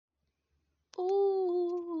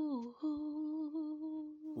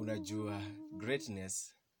Unajua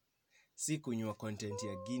greatness si kunywa content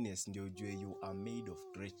ya Guinness ndio ujue you are made of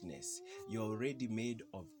greatness. You are already made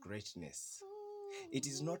of greatness. It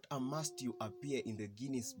is not a must you appear in the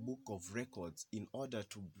Guinness Book of Records in order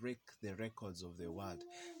to break the records of the world.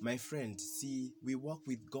 My friend, see, we walk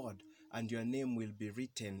with God and your name will be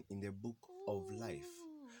written in the book of life.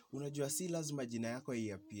 Unajua si lazima jina yako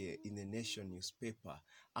iappear in the Nation newspaper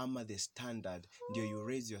ama the Standard ndio you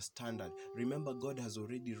raise your standard. Remember, God has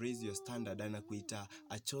already raised your standard. Anakuita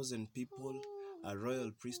a chosen people, a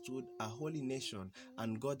royal priesthood, a holy nation,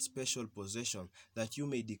 and God's special possession, that you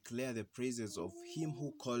may declare the praises of him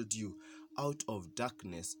who called you out of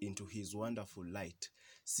darkness into his wonderful light.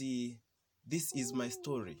 See, this is my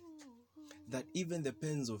story, that even the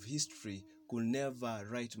pens of history could never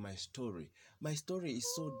write my story. My story is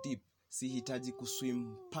so deep, sihitaji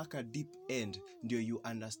kuswim mpaka deep end ndio you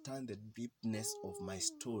understand the deepness of my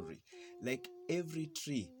story. Like every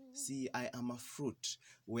tree, see, I am a fruit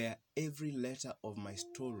where every letter of my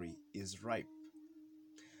story is ripe.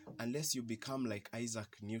 Unless you become like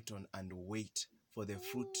Isaac Newton and wait for the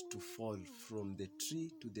fruit to fall from the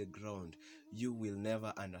tree to the ground, you will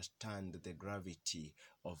never understand the gravity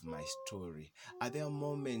of my story. Are there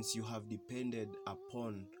moments you have depended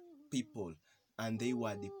upon people and they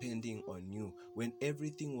were depending on you when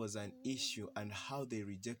everything was an issue, and how they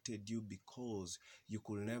rejected you because you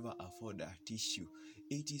could never afford a tissue?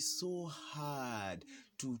 It is so hard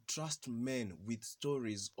to trust men with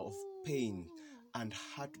stories of pain and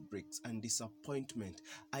heartbreaks and disappointment.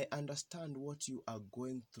 I understand what you are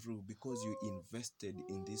going through because you invested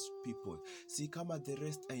in these people. See, come at the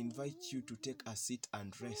rest, I invite you to take a seat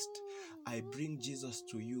and rest. I bring Jesus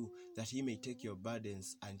to you that he may take your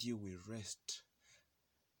burdens and you will rest.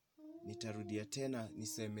 Nitarudia tena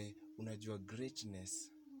niseme, unajua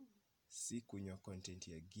greatness si kunywa content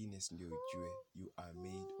ya Guinness ndio ujue you are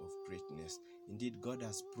made of greatness. Indeed, God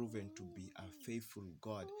has proven to be a faithful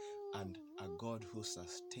God and a God who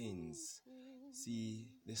sustains. See,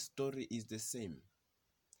 the story is the same.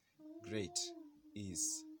 Great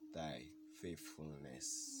is thy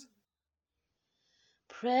faithfulness.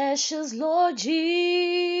 Precious Lord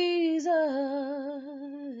Jesus,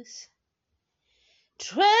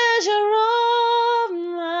 treasure of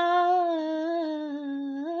mine,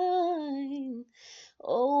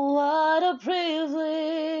 oh, what a privilege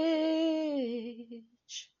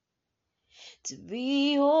to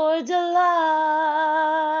be your delight,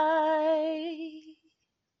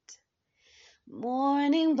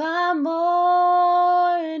 morning by morning,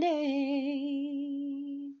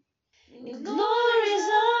 in glories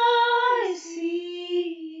I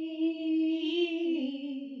see.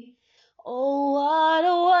 Oh, what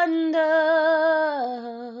a wonder,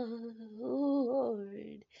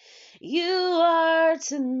 Lord, you are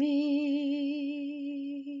to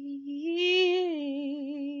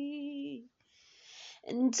me.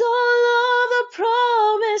 And all of the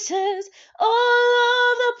promises, all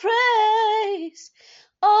of the praise,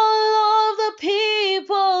 all of the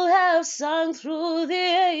people have sung through the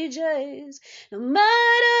ages. No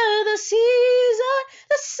matter the season,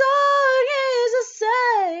 the song is the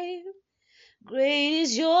same. Great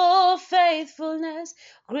is your faithfulness,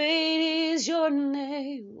 great is your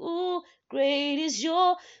name. Ooh, great is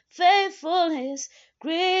your faithfulness,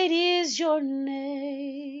 great is your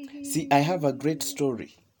name. See, I have a great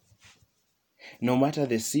story. No matter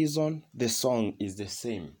the season, the song is the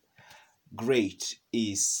same. Great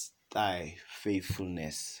is thy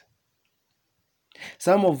faithfulness.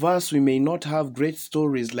 Some of us, we may not have great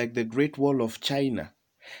stories like the Great Wall of China.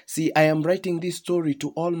 See, I am writing this story to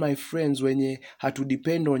all my friends wenye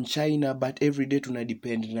hatudepend on China, but every day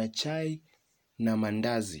tunadepend na chai na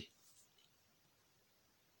mandazi.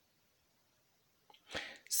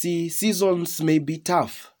 See, seasons may be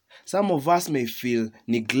tough. Some of us may feel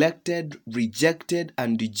neglected, rejected,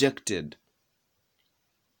 and dejected.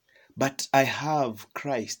 But I have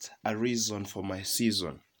Christ, a reason for my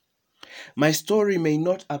season. My story may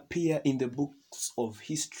not appear in the books of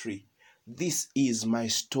history. This is my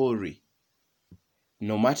story.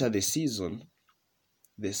 No matter the season,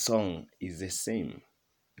 the song is the same.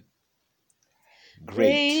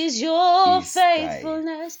 Great is your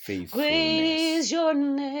faithfulness, great is your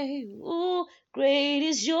name. Ooh, great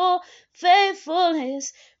is your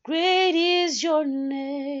faithfulness, great is your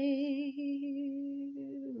name.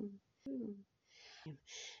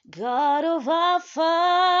 God of our fathers,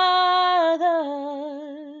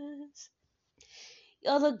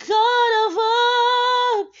 you're the God of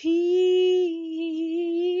all peace,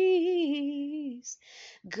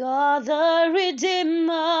 God the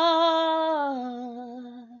Redeemer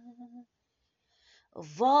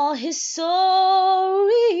of all his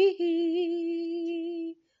story.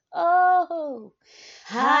 Oh,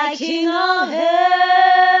 High King of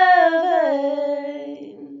heaven,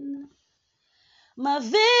 my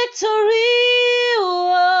victory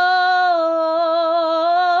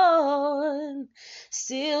won,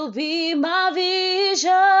 still be my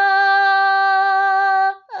vision,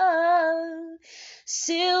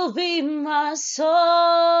 still be my song.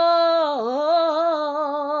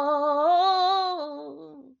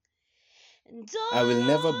 I will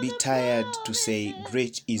never be tired to say,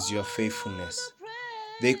 great is your faithfulness.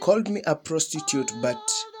 They called me a prostitute, but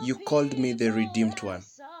you called me the redeemed one.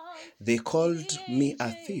 They called me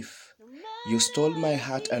a thief. You stole my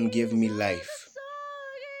heart and gave me life.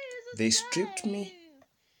 They stripped me,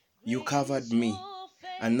 you covered me,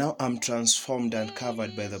 and now I'm transformed and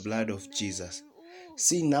covered by the blood of Jesus.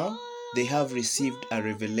 See, now they have received a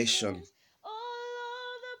revelation.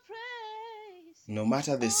 No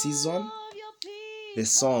matter the season, the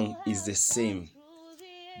song is the same.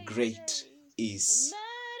 Great is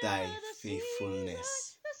thy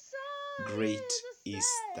faithfulness. Great is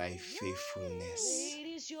thy faithfulness. Great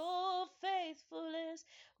is your faithfulness.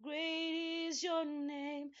 Great is your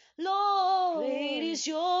name, Lord. Great is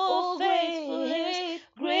your faithfulness.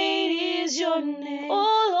 Great is your name,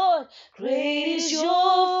 oh Lord. Great is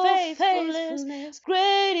your faithfulness.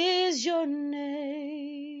 Great is your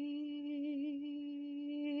name.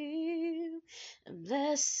 And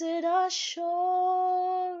blessed assurance.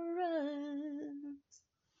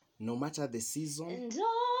 No matter the season,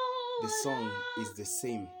 the song is the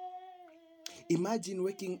same. Imagine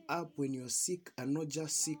waking up when you're sick and not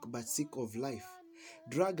just sick but sick of life.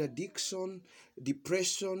 Drug addiction,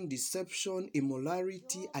 depression, deception,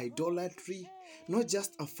 immorality, idolatry. Not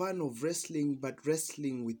just a fan of wrestling but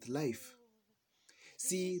wrestling with life.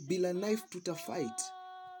 See, bila knife tuta-fight.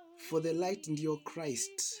 For the light ndio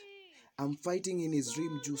Christ. I'm fighting in his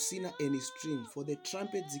dream, juu sina any string. For the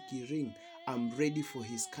trumpet zikiring, I'm ready for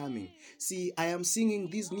his coming. See, I am singing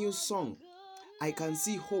this new song. I can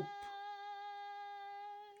see hope.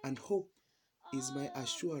 And hope is my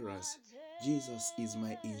assurance. Jesus is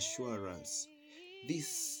my insurance.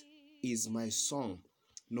 This is my song.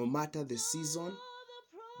 No matter the season,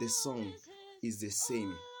 the song is the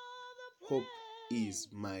same. Hope is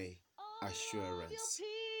my assurance.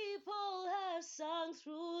 People have sung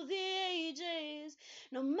through the ages.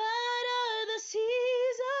 No matter the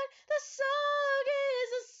season, the song is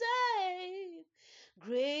the same.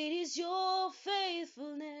 Great is your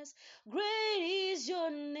faithfulness. Great is your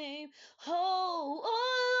name. Oh,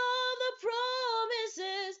 all of the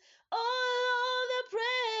promises, all of the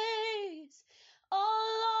praise, all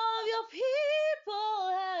of your people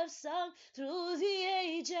have sung through the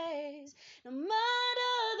ages. No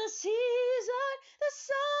matter the season, the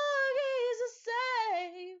song is the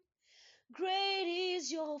same. Great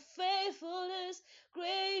is your faithfulness.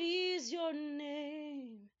 Great is your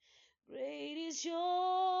name. Great is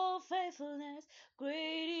your faithfulness.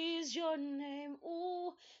 Great is your name.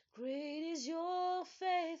 Ooh, great is your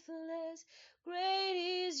faithfulness. Great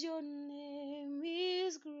is your name.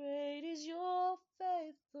 Great is your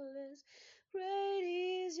faithfulness. Great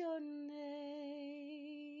is your name.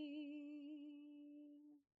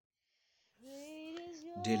 Great is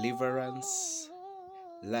your Deliverance,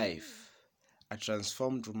 life, a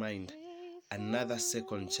transformed mind, another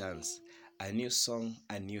second chance, a new song,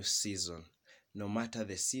 a new season. No matter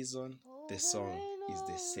the season, the song is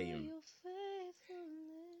the same.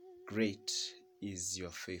 Great is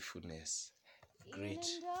your faithfulness. Great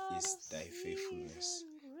is thy faithfulness.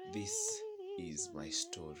 This is my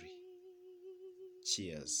story.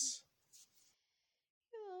 Cheers.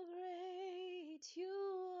 You are great, you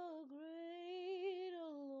are great,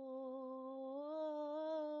 oh Lord.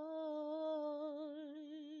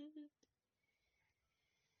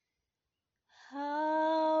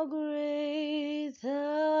 How great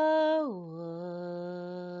thou art.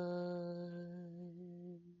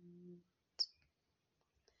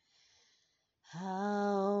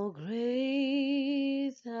 How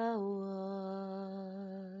great thou art.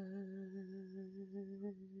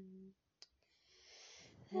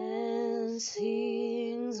 And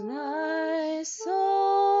sings my soul,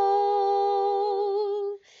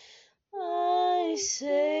 my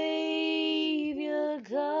Savior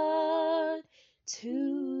God,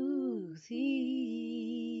 to thee.